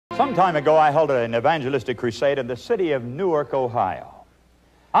Some time ago, I held an evangelistic crusade in the city of Newark, Ohio.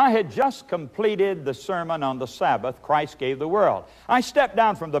 I had just completed the sermon on the Sabbath Christ gave the world. I stepped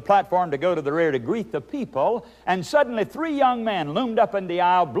down from the platform to go to the rear to greet the people, and suddenly 3 young men loomed up in the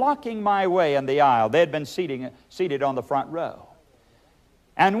aisle, blocking my way in the aisle. They had been seated on the front row.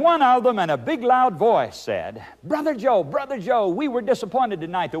 And one of them, in a big loud voice, said, Brother Joe, we were disappointed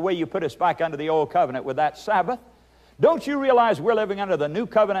tonight the way you put us back under the old covenant with that Sabbath. Don't you realize we're living under the new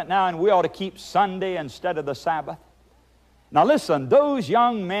covenant now, and we ought to keep Sunday instead of the Sabbath? Now listen, those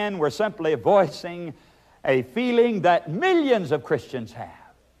young men were simply voicing a feeling that millions of Christians have.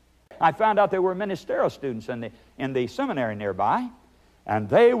 I found out there were ministerial students in the seminary nearby, and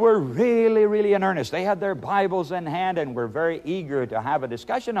they were really in earnest. They had their Bibles in hand and were very eager to have a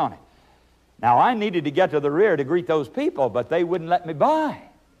discussion on it. Now I needed to get to the rear to greet those people, but they wouldn't let me by.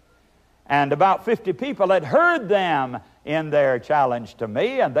 And about 50 people had heard them in their challenge to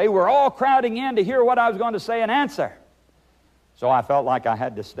me, and they were all crowding in to hear what I was going to say and answer. So I felt like I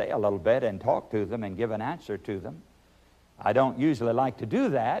had to stay a little bit and talk to them and give an answer to them. I don't usually like to do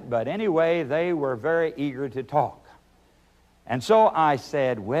that, but anyway, they were very eager to talk. And so I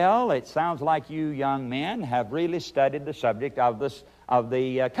said, well, it sounds like you young men have really studied the subject of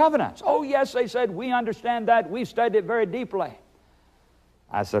the covenants. Oh, yes, they said, we understand that. We've studied it very deeply.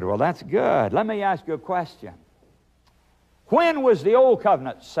 I said, well, that's good. Let me ask you a question. When was the old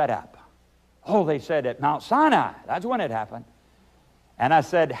covenant set up? Oh, they said at Mount Sinai. That's when it happened. And I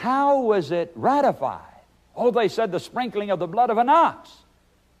said, how was it ratified? Oh, they said the sprinkling of the blood of an ox.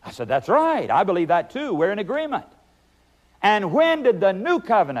 I said, that's right. I believe that too. We're in agreement. And when did the new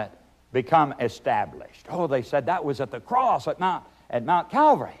covenant become established? Oh, they said that was at the cross at Mount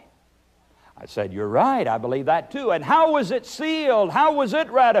Calvary. I said, you're right. I believe that too. And how was it sealed? How was it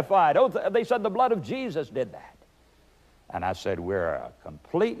ratified? Oh, they said the blood of Jesus did that. And I said, we're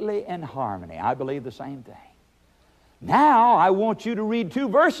completely in harmony. I believe the same thing. Now, I want you to read 2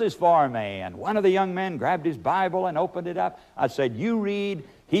 verses for me. And one of the young men grabbed his Bible and opened it up. I said, you read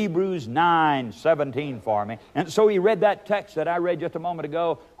Hebrews 9:17 for me. And so he read that text that I read just a moment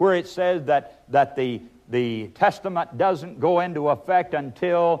ago, where it says that the testament doesn't go into effect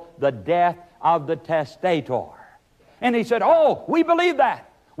until the death of the testator. And he said, oh, we believe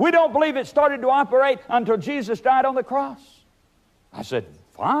that. We don't believe it started to operate until Jesus died on the cross. I said,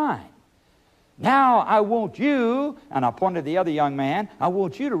 fine. Now I want you, and I pointed to the other young man, I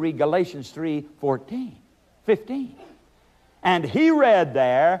want you to read Galatians 3:15. And he read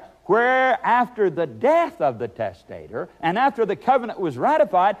there where after the death of the testator and after the covenant was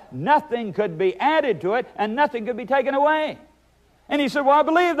ratified, nothing could be added to it and nothing could be taken away. And he said, well, I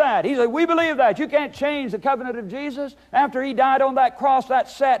believe that. He said, we believe that. You can't change the covenant of Jesus. After he died on that cross, that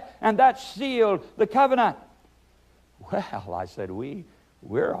set and that sealed the covenant. Well, I said,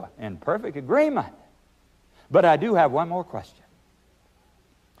 we're in perfect agreement. But I do have one more question.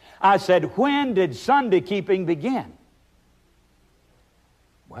 I said, when did Sunday keeping begin?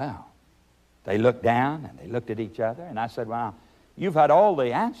 Well, they looked down and they looked at each other, and I said, well, you've had all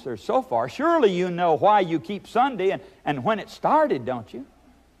the answers so far. Surely you know why you keep Sunday and when it started, don't you?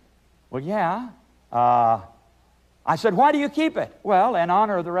 Well, yeah. I said, why do you keep it? Well, in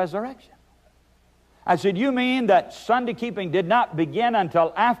honor of the resurrection. I said, you mean that Sunday keeping did not begin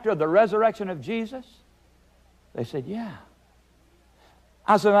until after the resurrection of Jesus? They said, yeah.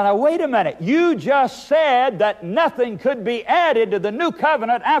 I said, now wait a minute. You just said that nothing could be added to the new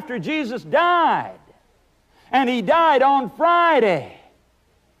covenant after Jesus died. And he died on Friday.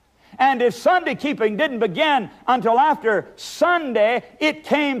 And if Sunday keeping didn't begin until after Sunday, it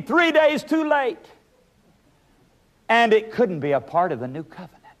came 3 days too late. And it couldn't be a part of the new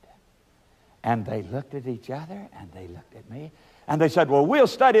covenant. And they looked at each other, and they looked at me, and they said, well, we'll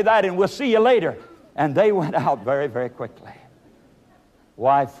study that, and we'll see you later. And they went out very quickly.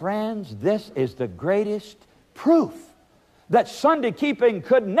 Why, friends, this is the greatest proof that Sunday keeping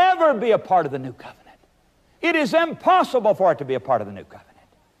could never be a part of the new covenant. It is impossible for it to be a part of the new covenant.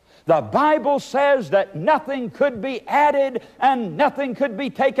 The Bible says that nothing could be added and nothing could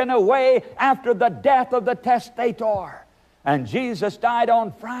be taken away after the death of the testator. And Jesus died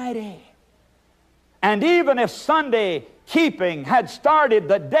on Friday. And even if Sunday keeping had started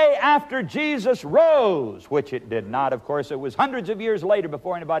the day after Jesus rose, which it did not, of course, it was hundreds of years later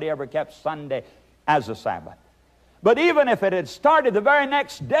before anybody ever kept Sunday as a Sabbath. But even if it had started the very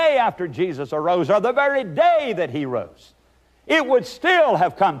next day after Jesus arose, or the very day that he rose, it would still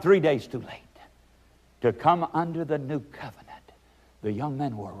have come 3 days too late to come under the new covenant. The young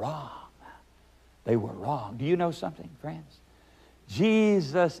men were wrong. They were wrong. Do you know something, friends?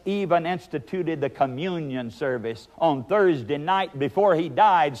 Jesus even instituted the communion service on Thursday night before He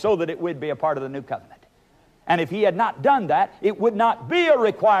died so that it would be a part of the new covenant. And if He had not done that, it would not be a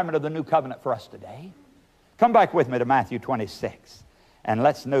requirement of the new covenant for us today. Come back with me to Matthew 26. And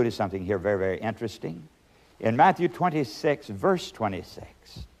let's notice something here very, very interesting. In Matthew 26, verse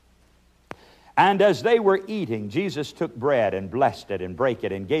 26. And as they were eating, Jesus took bread and blessed it and brake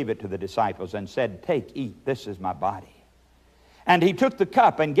it and gave it to the disciples and said, "Take, eat, this is my body." And He took the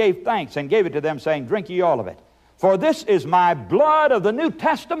cup and gave thanks and gave it to them, saying, "Drink ye all of it. For this is my blood of the New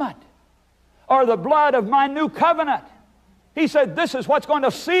Testament," or the blood of my new covenant. He said, this is what's going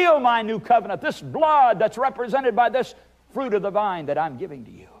to seal my new covenant, this blood that's represented by this fruit of the vine that I'm giving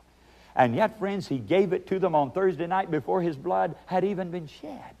to you. And yet, friends, He gave it to them on Thursday night before His blood had even been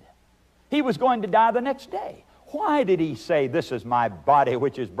shed. He was going to die the next day. Why did He say, "This is my body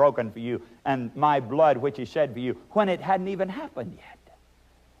which is broken for you and my blood which is shed for you," when it hadn't even happened yet?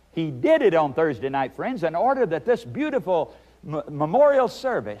 He did it on Thursday night, friends, in order that this beautiful memorial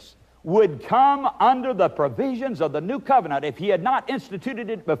service would come under the provisions of the new covenant. If He had not instituted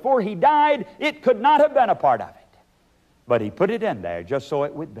it before He died, it could not have been a part of it. But He put it in there just so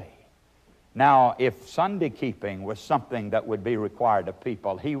it would be. Now, if Sunday keeping was something that would be required of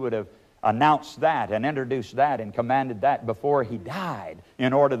people, He would have announced that and introduced that and commanded that before He died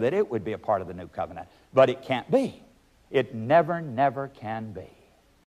in order that it would be a part of the new covenant. But it can't be. It never, never can be.